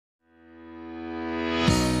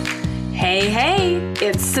Hey,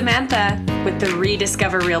 it's Samantha with the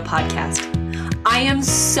Rediscover Real podcast. I am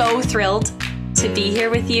so thrilled to be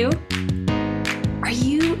here with you. Are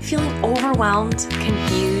you feeling overwhelmed,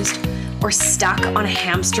 confused, or stuck on a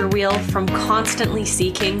hamster wheel from constantly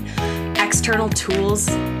seeking external tools,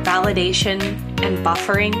 validation, and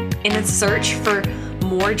buffering in a search for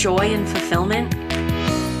more joy and fulfillment?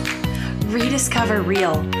 Rediscover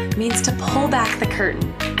Real means to pull back the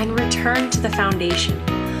curtain and return to the foundation,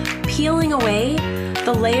 peeling away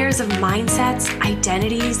the layers of mindsets,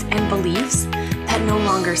 identities, and beliefs that no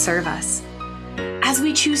longer serve us. As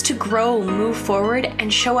we choose to grow, move forward,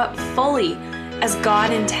 and show up fully as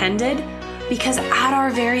God intended, because at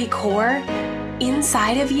our very core,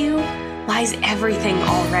 inside of you, lies everything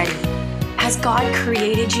already, as God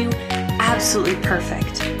created you absolutely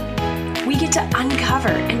perfect. We get to uncover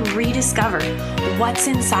and rediscover what's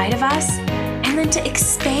inside of us, and then to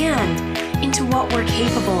expand into what we're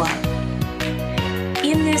capable of.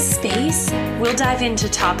 In this space, we'll dive into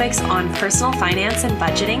topics on personal finance and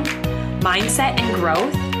budgeting, mindset and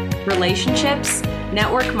growth, relationships,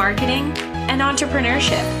 network marketing, and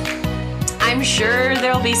entrepreneurship. I'm sure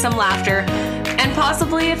there'll be some laughter and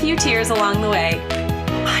possibly a few tears along the way.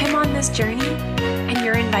 I'm on this journey and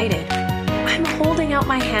you're invited. I'm holding out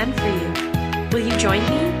my hand for you. Will you join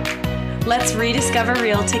me? Let's rediscover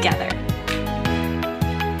real together.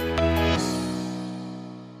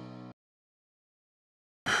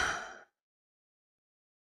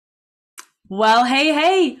 Well,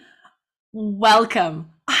 hey,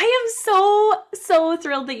 welcome. I am so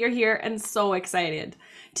thrilled that you're here and so excited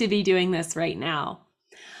to be doing this right now.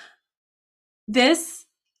 This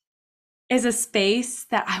is a space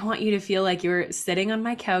that I want you to feel like you're sitting on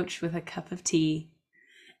my couch with a cup of tea.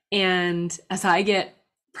 And as I get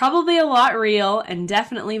probably a lot real and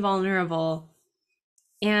definitely vulnerable,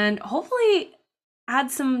 and hopefully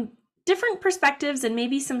add some different perspectives and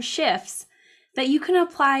maybe some shifts that you can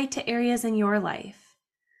apply to areas in your life.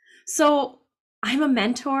 So I'm a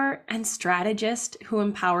mentor and strategist who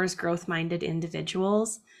empowers growth-minded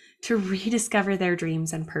individuals to rediscover their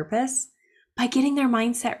dreams and purpose by getting their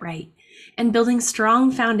mindset right and building strong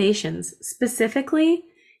foundations, specifically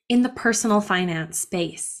in the personal finance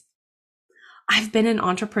space. I've been an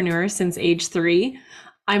entrepreneur since age 3.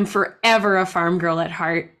 I'm forever a farm girl at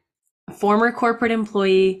heart, a former corporate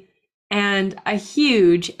employee, and a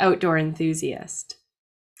huge outdoor enthusiast.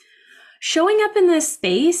 Showing up in this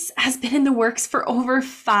space has been in the works for over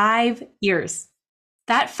 5 years.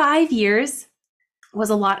 That 5 years was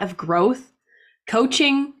a lot of growth,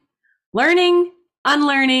 coaching, learning,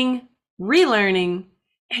 unlearning, relearning,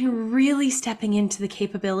 and really stepping into the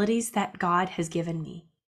capabilities that God has given me.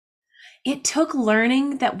 It took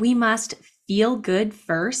learning that we must feel good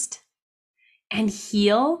first and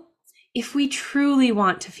heal if we truly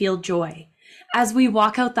want to feel joy as we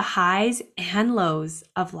walk out the highs and lows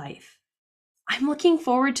of life. I'm looking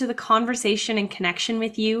forward to the conversation and connection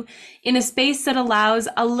with you in a space that allows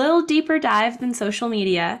a little deeper dive than social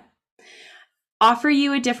media, offer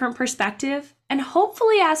you a different perspective, and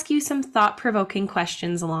hopefully ask you some thought-provoking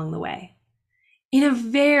questions along the way. In a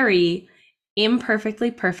very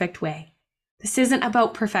imperfectly perfect way. This isn't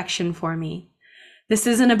about perfection for me. This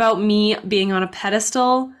isn't about me being on a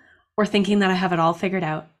pedestal or thinking that I have it all figured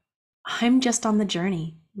out. I'm just on the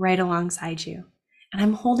journey right alongside you, and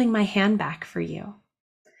I'm holding my hand back for you.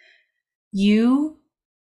 You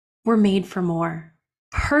were made for more,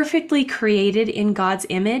 perfectly created in God's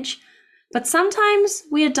image, but sometimes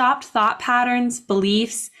we adopt thought patterns,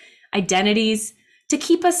 beliefs, identities to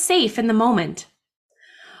keep us safe in the moment,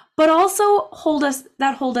 but also hold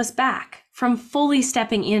us back from fully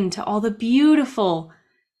stepping into all the beautiful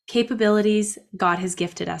capabilities God has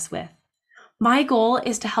gifted us with. My goal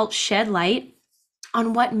is to help shed light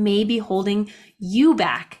on what may be holding you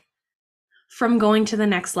back from going to the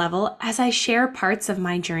next level as I share parts of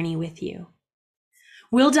my journey with you.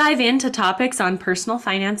 We'll dive into topics on personal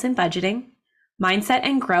finance and budgeting, mindset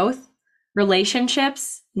and growth,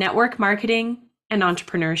 relationships, network marketing, and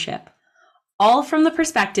entrepreneurship, all from the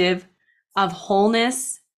perspective of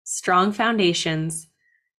wholeness, strong foundations,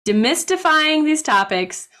 demystifying these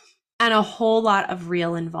topics, and a whole lot of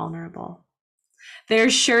real and vulnerable.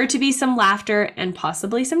 There's sure to be some laughter and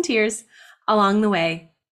possibly some tears along the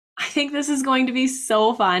way. I think this is going to be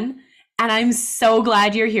so fun, and I'm so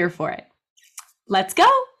glad you're here for it. Let's go.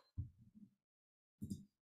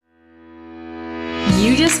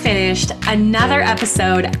 You just finished another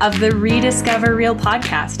episode of the Rediscover Real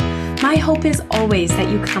podcast. My hope is always that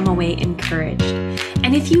you come away encouraged.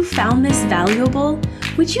 And if you found this valuable,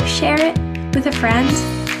 would you share it with a friend?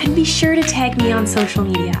 And be sure to tag me on social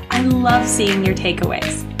media. I love seeing your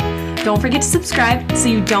takeaways. Don't forget to subscribe so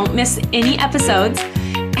you don't miss any episodes.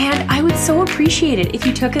 And I would so appreciate it if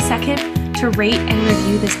you took a second to rate and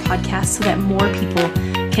review this podcast so that more people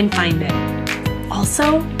can find it.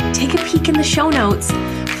 Also, take a peek in the show notes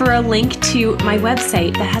for a link to my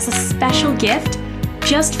website that has a special gift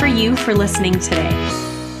just for you for listening today.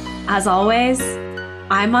 As always,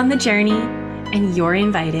 I'm on the journey and you're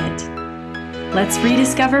invited. Let's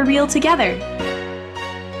rediscover real together.